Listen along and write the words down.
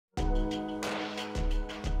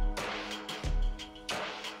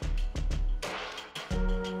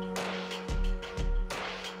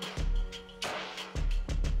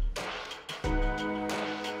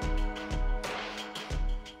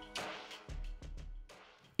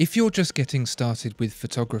If you're just getting started with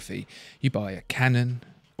photography, you buy a Canon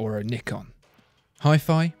or a Nikon.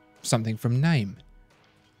 Hi-fi, something from Naim.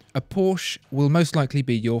 A Porsche will most likely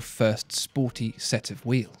be your first sporty set of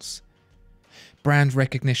wheels. Brand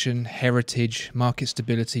recognition, heritage, market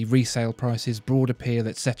stability, resale prices, broad appeal,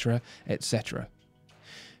 etc., etc.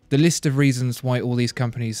 The list of reasons why all these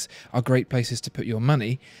companies are great places to put your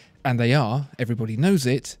money, and they are, everybody knows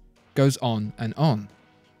it, goes on and on.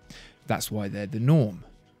 That's why they're the norm.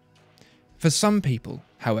 For some people,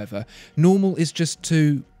 however, normal is just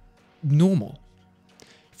too normal.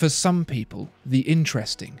 For some people, the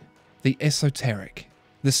interesting, the esoteric,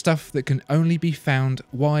 the stuff that can only be found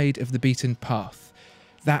wide of the beaten path,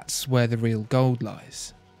 that's where the real gold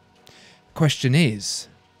lies. Question is,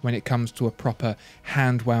 when it comes to a proper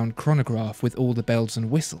hand-wound chronograph with all the bells and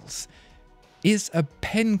whistles, is a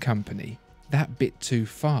pen company that bit too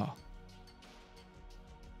far?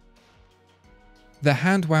 The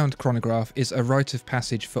hand-wound chronograph is a rite of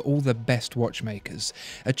passage for all the best watchmakers,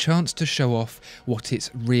 a chance to show off what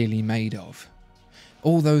it's really made of.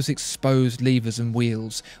 All those exposed levers and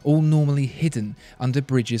wheels, all normally hidden under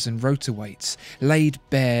bridges and rotor weights, laid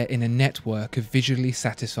bare in a network of visually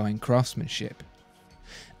satisfying craftsmanship.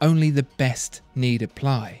 Only the best need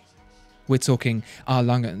apply. We're talking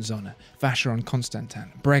Sonne, Vacheron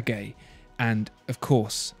Constantin, Breguet, and, of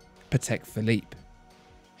course, Patek Philippe.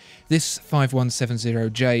 This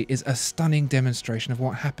 5170J is a stunning demonstration of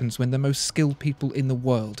what happens when the most skilled people in the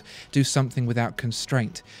world do something without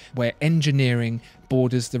constraint, where engineering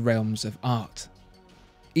borders the realms of art.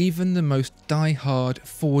 Even the most die-hard,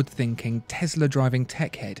 forward-thinking, Tesla-driving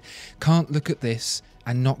tech head can't look at this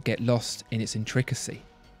and not get lost in its intricacy.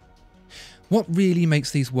 What really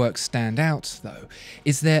makes these works stand out, though,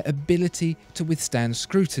 is their ability to withstand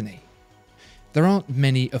scrutiny. There aren't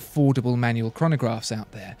many affordable manual chronographs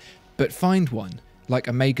out there, but find one, like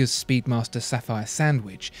Omega's Speedmaster Sapphire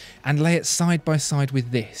Sandwich, and lay it side by side with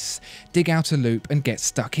this, dig out a loop and get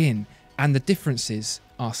stuck in, and the differences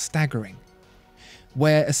are staggering.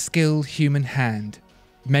 Where a skilled human hand,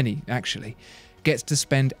 many actually, gets to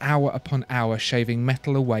spend hour upon hour shaving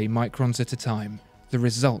metal away microns at a time, the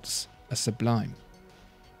results are sublime.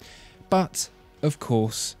 But, of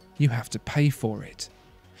course, you have to pay for it.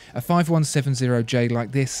 A 5170J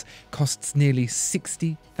like this costs nearly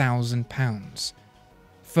 £60,000.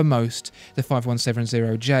 For most, the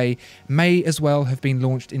 5170J may as well have been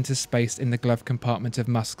launched into space in the glove compartment of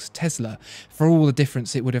Musk's Tesla, for all the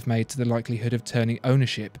difference it would have made to the likelihood of turning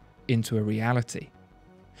ownership into a reality.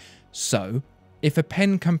 So, if a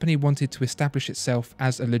pen company wanted to establish itself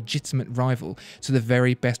as a legitimate rival to the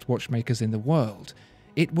very best watchmakers in the world,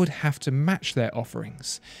 it would have to match their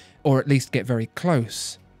offerings, or at least get very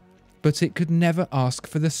close. But it could never ask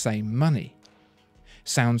for the same money.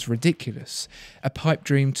 Sounds ridiculous, a pipe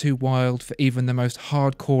dream too wild for even the most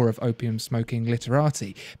hardcore of opium-smoking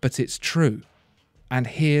literati, but it's true. And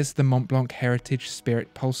here's the Montblanc Heritage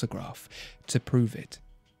Spirit Pulsograph to prove it.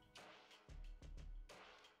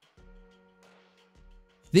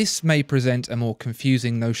 This may present a more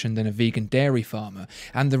confusing notion than a vegan dairy farmer,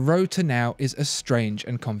 and the road to now is a strange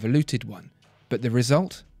and convoluted one. But the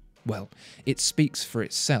result? Well, it speaks for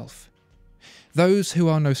itself. Those who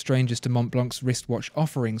are no strangers to Montblanc's wristwatch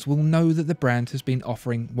offerings will know that the brand has been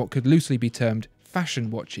offering what could loosely be termed fashion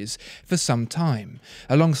watches for some time,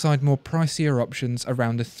 alongside more pricier options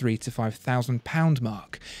around the £3,000 to £5,000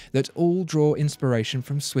 mark that all draw inspiration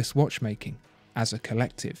from Swiss watchmaking as a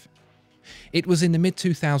collective. It was in the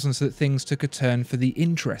mid-2000s that things took a turn for the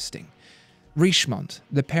interesting. Richemont,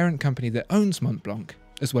 the parent company that owns Montblanc,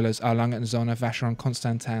 as well as Sonne, Vacheron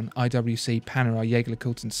Constantin, IWC, Panerai,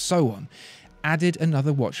 Jaeger-LeCoultre and so on, added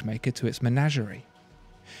another watchmaker to its menagerie.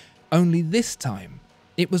 Only this time,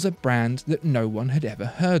 it was a brand that no one had ever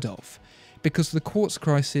heard of, because the quartz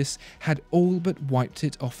crisis had all but wiped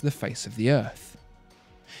it off the face of the earth.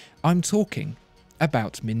 I'm talking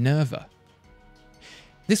about Minerva.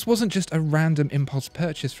 This wasn't just a random impulse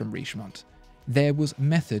purchase from Richemont. There was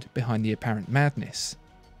method behind the apparent madness.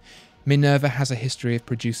 Minerva has a history of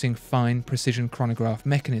producing fine precision chronograph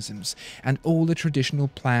mechanisms, and all the traditional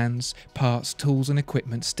plans, parts, tools and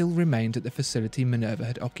equipment still remained at the facility Minerva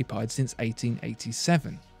had occupied since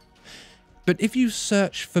 1887. But if you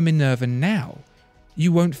search for Minerva now,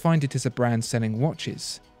 you won't find it as a brand selling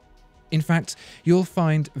watches. In fact, you'll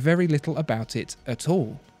find very little about it at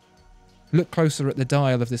all. Look closer at the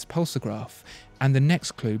dial of this pulsograph, and the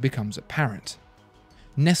next clue becomes apparent.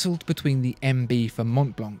 Nestled between the MB for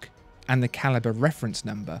Montblanc and the caliber reference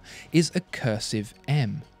number is a cursive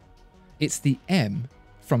M. It's the M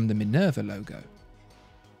from the Minerva logo.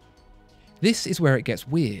 This is where it gets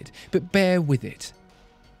weird, but bear with it.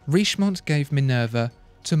 Richemont gave Minerva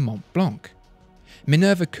to Montblanc.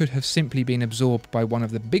 Minerva could have simply been absorbed by one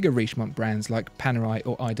of the bigger Richemont brands like Panerai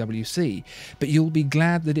or IWC, but you'll be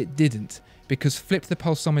glad that it didn't, because flip the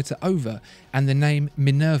pulsometer over and the name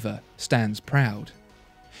Minerva stands proud.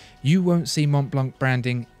 You won't see Montblanc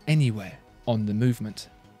branding anywhere on the movement.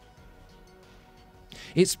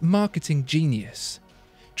 It's marketing genius.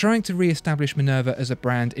 Trying to re-establish Minerva as a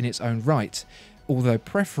brand in its own right, although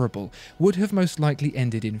preferable, would have most likely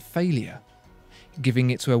ended in failure. Giving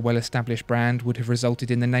it to a well-established brand would have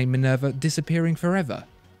resulted in the name Minerva disappearing forever.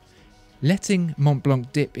 Letting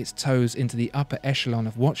Montblanc dip its toes into the upper echelon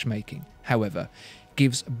of watchmaking, however,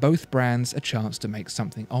 gives both brands a chance to make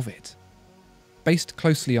something of it. Based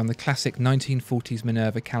closely on the classic 1940s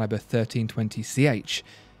Minerva caliber 1320ch,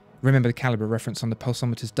 remember the caliber reference on the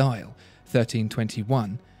pulsometer's dial,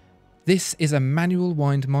 1321, this is a manual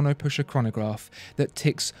wind monopusher chronograph that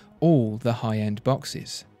ticks all the high-end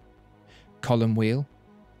boxes. Column wheel?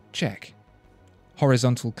 Check.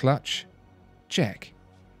 Horizontal clutch? Check.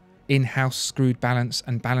 In-house screwed balance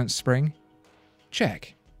and balance spring?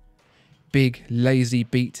 Check. Big lazy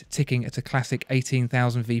beat ticking at a classic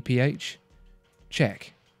 18,000 VPH?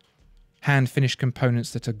 Check. Hand-finished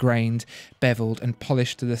components that are grained, beveled and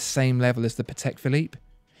polished to the same level as the Patek Philippe?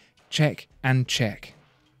 Check and check.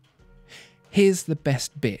 Here's the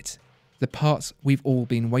best bit, the parts we've all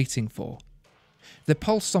been waiting for. The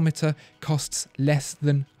pulsometer costs less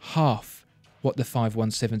than half what the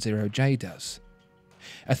 5170J does.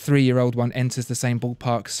 A 3-year-old one enters the same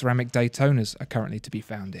ballpark ceramic Daytonas are currently to be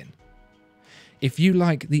found in. If you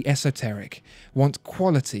like the esoteric, want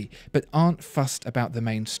quality but aren't fussed about the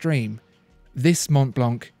mainstream, this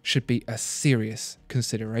Montblanc should be a serious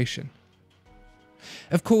consideration.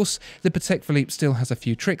 Of course, the Patek Philippe still has a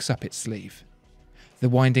few tricks up its sleeve. The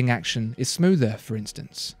winding action is smoother, for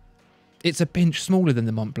instance. It's a pinch smaller than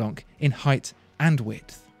the Montblanc in height and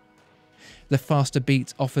width. The faster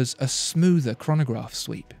beat offers a smoother chronograph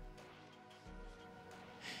sweep.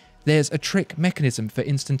 There's a trick mechanism for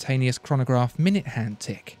instantaneous chronograph minute hand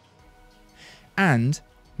tick. And,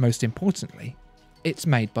 most importantly, it's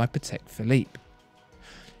made by Patek Philippe.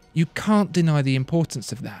 You can't deny the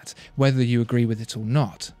importance of that, whether you agree with it or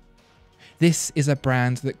not. This is a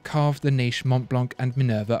brand that carved the niche Montblanc and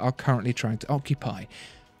Minerva are currently trying to occupy.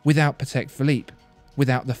 Without Patek Philippe,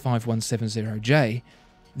 without the 5170J,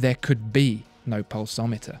 there could be no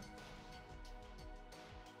pulsometer.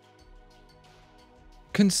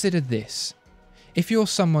 Consider this. If you're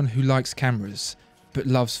someone who likes cameras but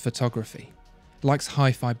loves photography, likes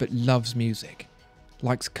hi-fi but loves music,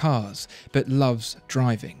 likes cars but loves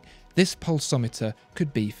driving, this pulsometer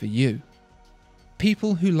could be for you.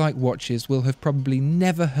 People who like watches will have probably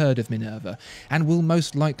never heard of Minerva and will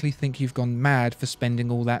most likely think you've gone mad for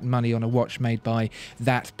spending all that money on a watch made by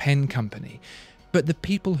that pen company. But the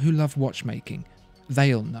people who love watchmaking,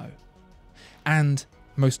 they'll know. And,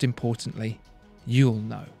 most importantly, you'll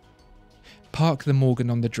know. Park the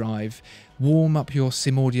Morgan on the drive, warm up your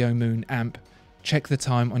Simaudio Moon amp, check the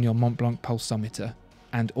time on your Montblanc pulsometer,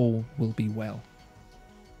 and all will be well.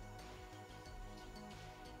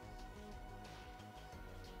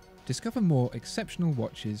 Discover more exceptional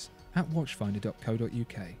watches at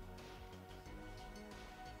watchfinder.co.uk.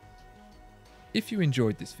 If you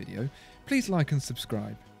enjoyed this video, please like and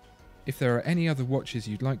subscribe. If there are any other watches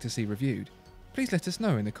you'd like to see reviewed, please let us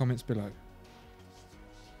know in the comments below.